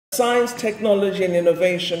Science, technology, and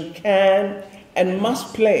innovation can and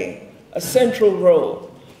must play a central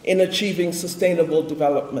role in achieving sustainable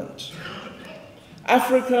development.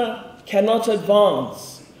 Africa cannot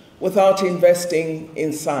advance without investing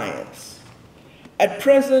in science. At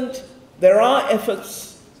present, there are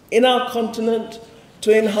efforts in our continent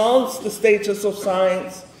to enhance the status of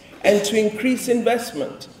science and to increase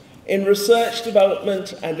investment in research,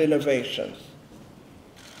 development, and innovation.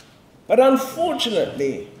 But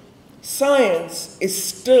unfortunately, science is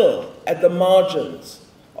still at the margins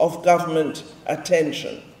of government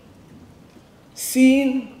attention,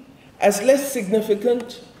 seen as less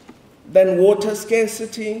significant than water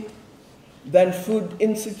scarcity, than food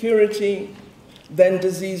insecurity, than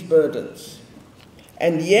disease burdens.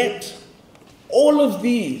 And yet, all of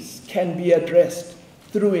these can be addressed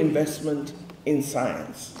through investment in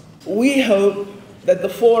science. We hope that the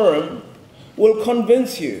forum will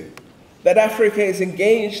convince you that Africa is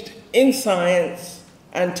engaged in science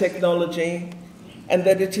and technology and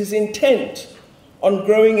that it is intent on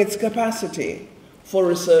growing its capacity for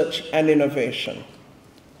research and innovation.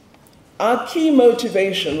 Our key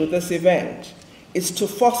motivation with this event is to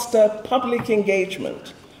foster public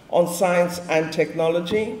engagement on science and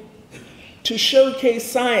technology, to showcase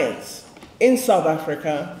science in South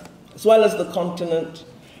Africa as well as the continent,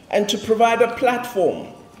 and to provide a platform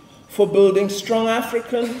for building strong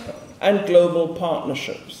African and global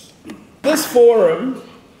partnerships. This forum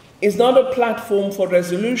is not a platform for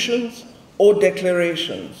resolutions or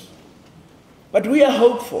declarations, but we are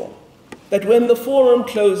hopeful that when the forum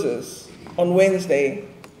closes on Wednesday,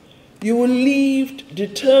 you will leave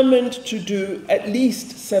determined to do at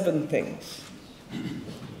least 7 things.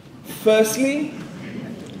 Firstly,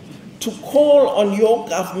 to call on your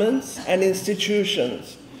governments and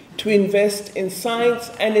institutions to invest in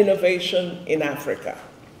science and innovation in Africa.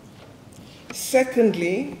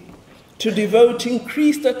 Secondly, to devote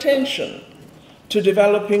increased attention to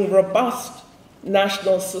developing robust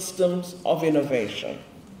national systems of innovation.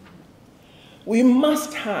 We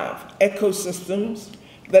must have ecosystems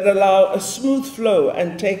that allow a smooth flow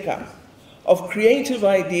and take-up of creative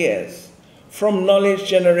ideas from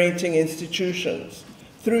knowledge-generating institutions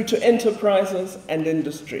through to enterprises and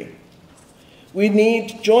industry. We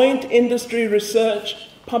need joint industry research,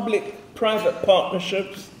 public-private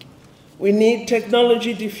partnerships. We need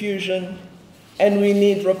technology diffusion, and we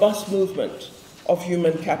need robust movement of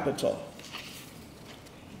human capital.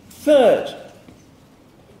 Third,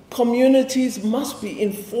 communities must be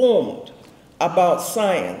informed about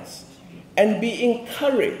science and be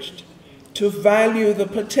encouraged to value the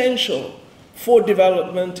potential for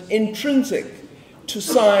development intrinsic to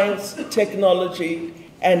science, technology,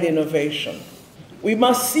 and innovation. We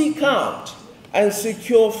must seek out and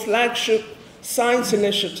secure flagship science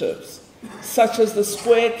initiatives, such as the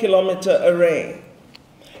Square Kilometre Array,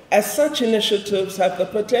 as such initiatives have the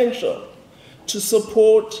potential to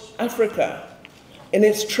support Africa in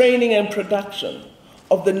its training and production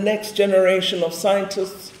of the next generation of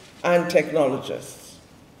scientists and technologists.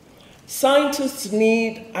 Scientists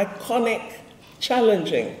need iconic,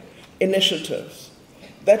 challenging initiatives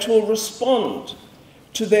that will respond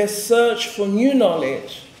to their search for new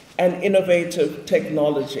knowledge and innovative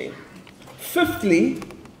technology. Fifthly,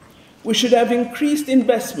 we should have increased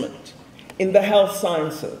investment in the health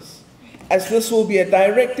sciences, as this will be a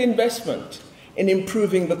direct investment in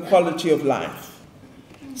improving the quality of life.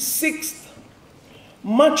 Sixth,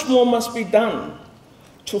 much more must be done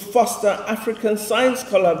to foster African science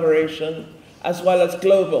collaboration as well as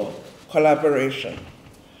global collaboration.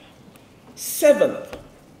 Seventh,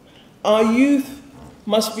 our youth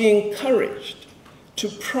must be encouraged to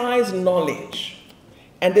prize knowledge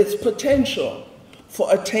and its potential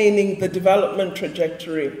for attaining the development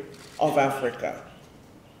trajectory of Africa.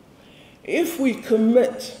 If we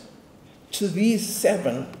commit to these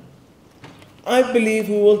 7, I believe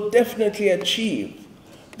we will definitely achieve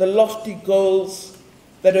the lofty goals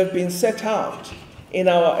that have been set out in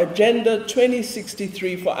our Agenda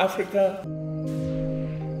 2063 for Africa.